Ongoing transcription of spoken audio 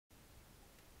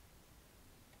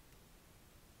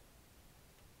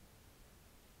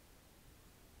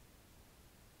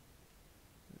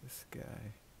This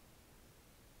guy.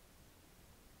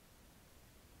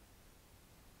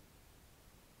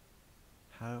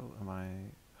 How am I...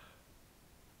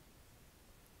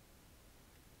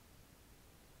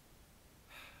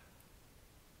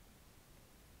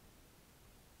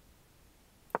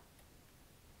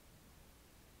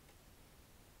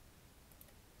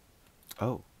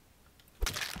 Oh.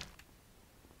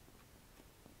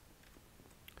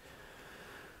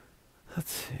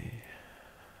 Let's see.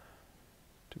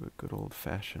 Do a good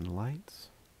old-fashioned lights.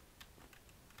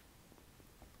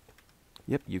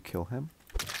 Yep, you kill him.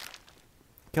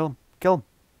 Kill him. Kill him.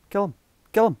 Kill him.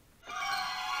 Kill him.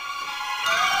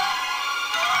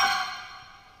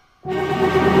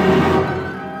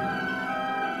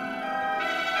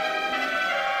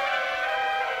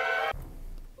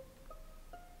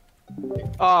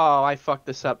 Oh, I fucked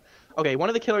this up. Okay, one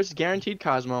of the killers is guaranteed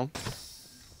Cosmo.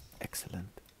 Excellent.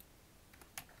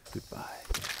 Goodbye.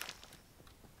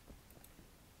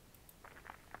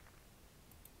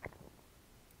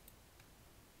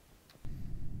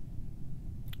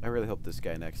 I really hope this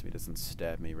guy next to me doesn't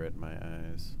stab me right in my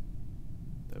eyes.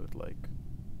 That would, like,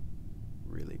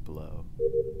 really blow.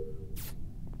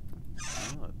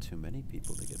 Oh, too many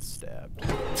people to get stabbed.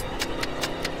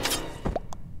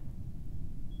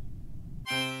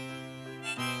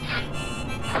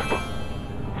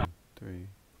 Three,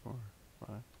 4, 5.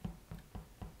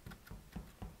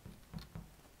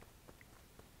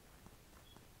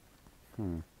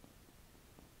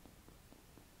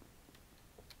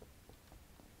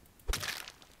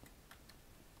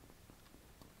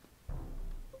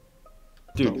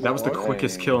 Dude, that was the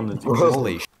quickest kill in the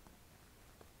Holy sh**.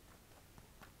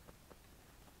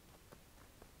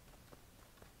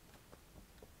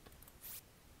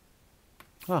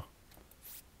 Oh.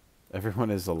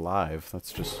 Everyone is alive.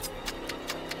 That's just...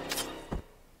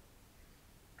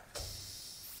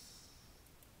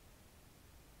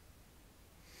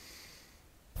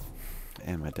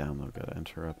 And my download got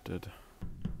interrupted.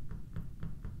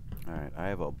 Alright, I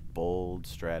have a bold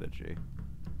strategy.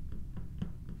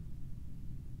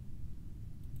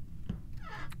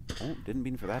 Oh, didn't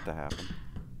mean for that to happen.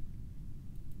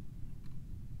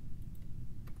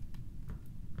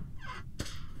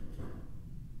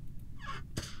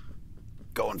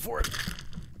 Going for it.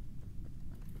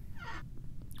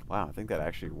 Wow, I think that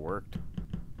actually worked.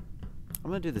 I'm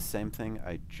gonna do the same thing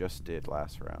I just did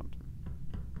last round.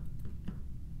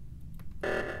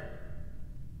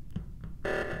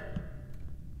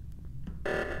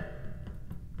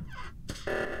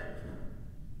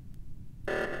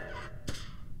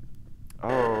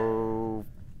 Oh,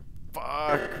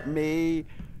 fuck me.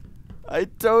 I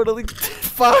totally...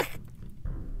 Fuck!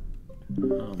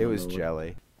 Oh, It was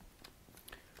Jelly.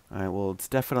 Alright, well, it's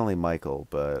definitely Michael,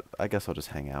 but I guess I'll just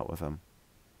hang out with him.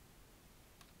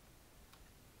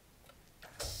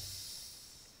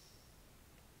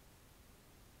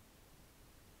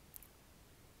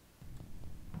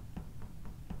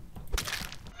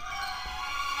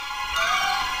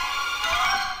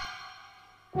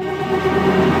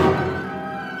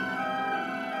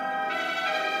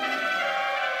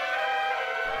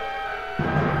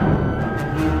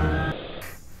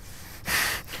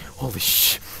 Holy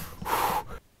sh...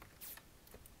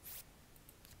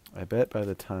 I bet by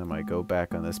the time I go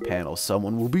back on this panel,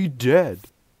 someone will be dead.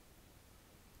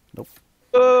 Nope.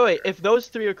 Wait, if those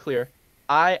three are clear,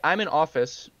 I'm in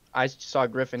office. I saw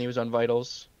Griffin. He was on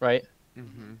vitals, right?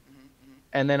 Mm-hmm.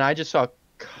 And then I just saw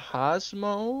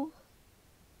Cosmo.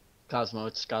 Cosmo,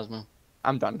 it's Cosmo.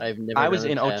 I'm done. I've never I was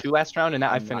done in a task. O2 last round, and now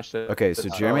I I'm not- finished it. Okay, so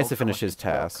Jeremy has to Come finish with his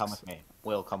me. Will, tasks. come with me.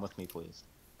 Will, come with me, please.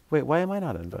 Wait, why am I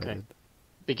not invited? Okay.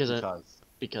 Because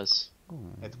Because Oh.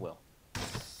 it's Will.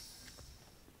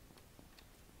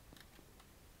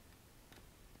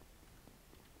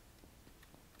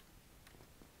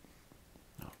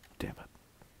 Oh, damn it.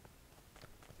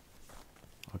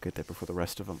 I'll get there before the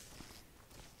rest of them.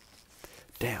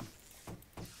 Damn.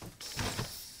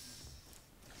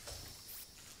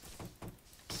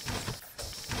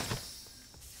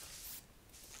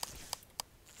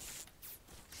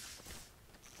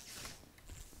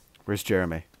 Where's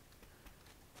Jeremy?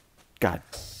 God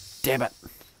damn it.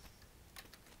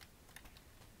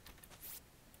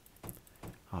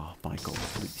 Oh, Michael,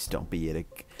 please don't be it.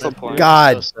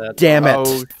 God So sad. damn it.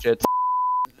 Oh shit!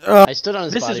 I stood on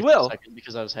his This body is for Will. a second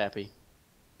because I was happy.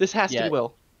 This has to Yeah, be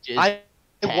Will. It I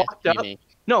has walked to be up. me.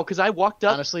 No, because I walked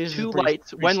up Honestly, this is a two pretty- lights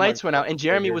pretty when smart lights went out, and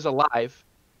Jeremy here. was alive.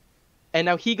 And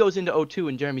now he goes into O2,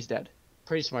 and Jeremy's dead.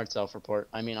 Pretty smart self-report.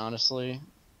 I mean, honestly,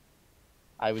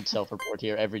 I would self-report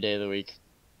here every day of the week.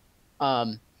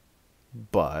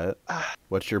 But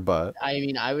what's your but? I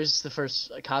mean, I was the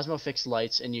first. Cosmo fixed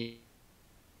lights, and you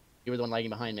You were the one lagging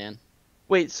behind, man.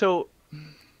 Wait, so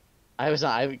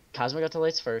Cosmo got to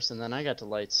lights first, and then I got to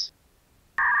lights.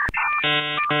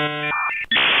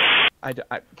 I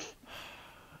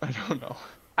don't know.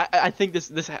 I think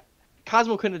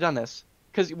Cosmo couldn't have done this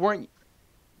because weren't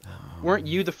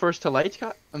you the first to lights? I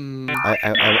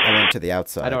went to the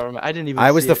outside. I don't remember. I didn't even.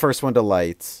 I was see the it. first one to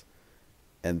lights,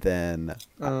 and then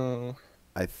Oh.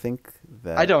 I think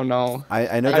that I don't know.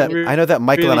 I know I that I know that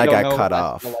Michael really and I don't got know. cut Last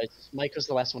off. one to lights. Mike was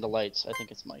the last one to lights. I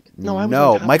think it's Mike. No, I was on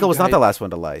No, top of Michael you was not the guys. last one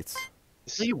to lights.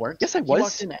 No, you weren't. Yes, I You was.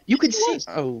 walked in at- You Yes, could you see. was.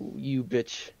 Oh, you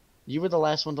bitch. You were the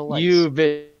last one to lights. You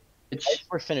bitch. Lights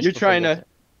were finished. You're before trying you to. got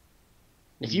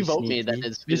there. If you vote me, then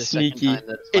it's You're the second sneaky. time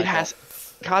that it's my It has.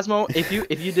 fault. Cosmo, if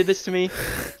you did this to me,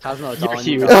 Cosmo, it's you're all on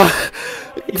you. huge.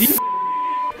 If you,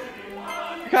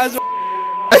 Cosmo,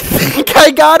 I think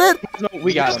I got it. Cosmo,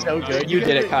 we got him. So good. You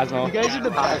did it, Cosmo. You guys are the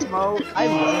best. Cosmo, I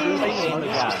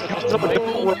Cosmo,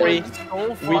 don't worry.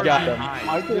 We got him.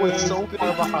 Michael was so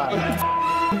far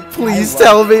behind. Please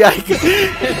tell me I can.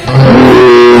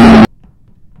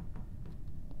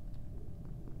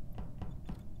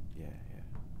 Yeah, yeah.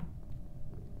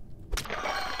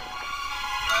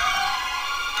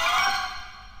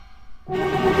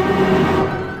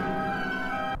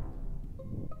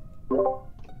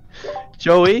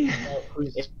 Joey,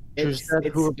 Who's that?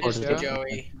 Who reported Mr. it?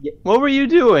 Joey. what were you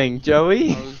doing,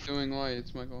 Joey? I was doing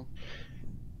lights, Michael.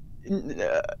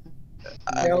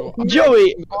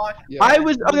 Joey, Yeah. I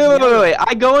was. Okay, wait.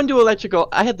 I go into electrical.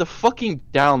 I had the fucking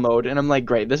download, and I'm like,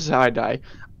 great, this is how I die.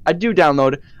 I do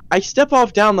download. I step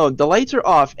off download. The lights are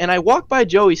off, and I walk by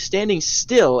Joey standing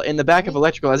still in the back of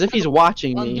electrical as if he's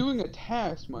watching I'm me. doing a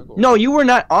task, Michael. No, you were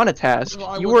not on a task. No,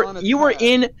 I You was were on a you were task.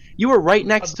 in you were right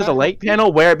next to the light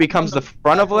panel where it becomes the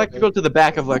front of electrical to the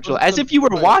back of electrical, as if you were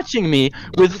watching me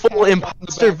with full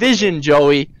imposter vision,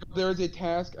 Joey. There is a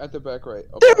task at the back right.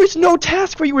 There was no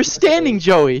task where you were standing,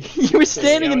 Joey. You were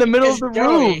standing in the middle of the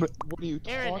Joey. room. What are you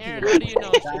talking Aaron, about? how do you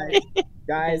know that?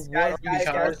 Guys, Why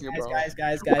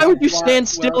would you stand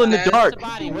still in the dark?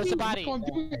 Where's the body? I'm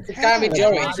doing a It's gotta be task.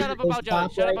 Joey. Shut up about Joey.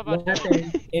 Shut up about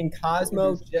Joey. And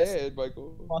Cosmo He's just dead,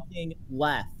 Michael. fucking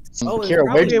left. Kira,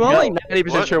 where'd Okay, you well, I'm go? like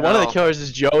 90% sure one of the killers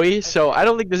is Joey, so I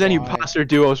don't think there's any Why? imposter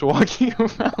duos walking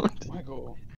around.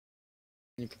 Michael.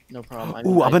 No problem.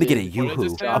 Ooh, I'm gonna get a What did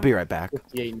yoo-hoo. it say? I'll be right back.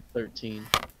 58 and 13.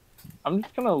 I'm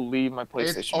just gonna leave my It's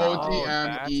PlayStation.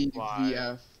 out.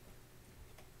 ODMEVF.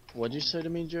 What'd you say to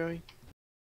me, Joey?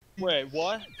 Wait,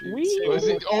 what? Was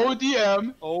it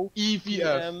ODM O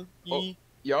EVF? M E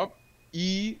Yup.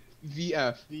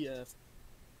 EVF. V F.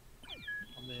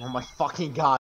 Oh my fucking god.